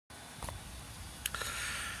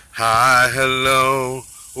Hi, hello,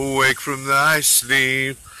 awake from thy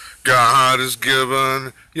sleep. God has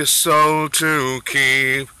given your soul to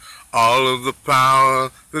keep. All of the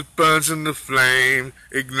power that burns in the flame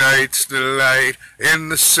ignites the light in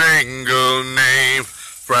the single name.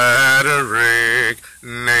 Frederick,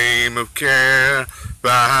 name of care,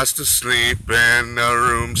 fast asleep in a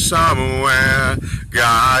room somewhere.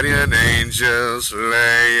 Guardian angels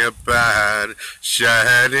lay abed,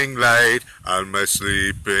 shedding light on my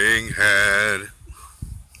sleeping head.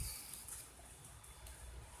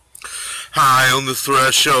 High on the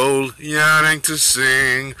threshold, yearning to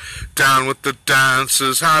sing, down with the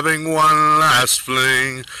dancers, having one last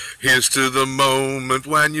fling. Here's to the moment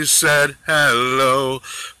when you said hello.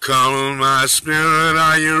 Come on, my spirit,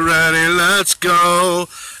 are you ready? Let's go.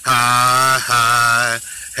 Hi, hi,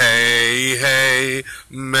 hey, hey,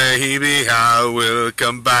 maybe I will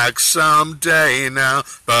come back someday now,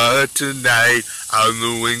 but tonight, on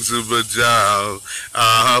the wings of a dove,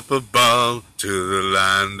 up above to the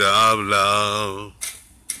land of love.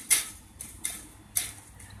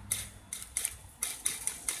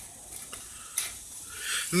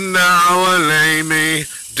 Now I lay me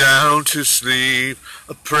down to sleep.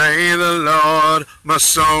 I pray the Lord my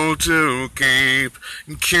soul to keep.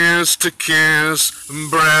 And kiss to kiss, and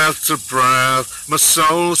breath to breath, my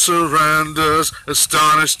soul surrenders,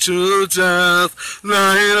 astonished to death.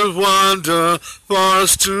 Night of wonder for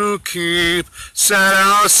us to keep. Set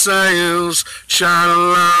our sails, shine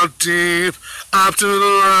aloud deep, up to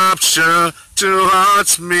the rapture. Two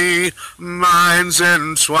hearts meet, minds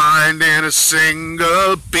entwined in a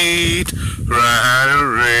single beat.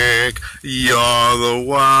 Frederick, you're the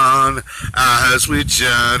one, as we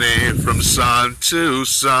journey from sun to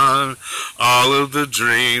sun. All of the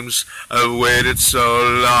dreams I've waited so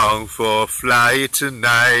long for flight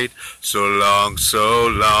tonight. So long, so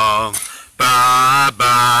long. Bye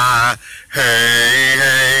bye, hey,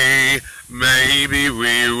 hey. Maybe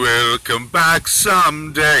we will come back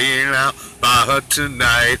someday now, but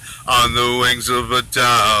tonight on the wings of a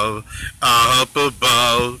dove, up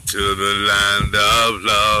above to the land of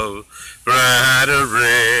love.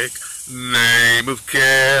 Frederick, name of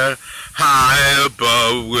care, high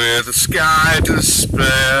above with the sky to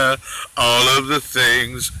spare. All of the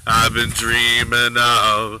things I've been dreaming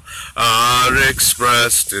of are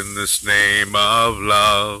expressed in this name of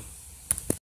love.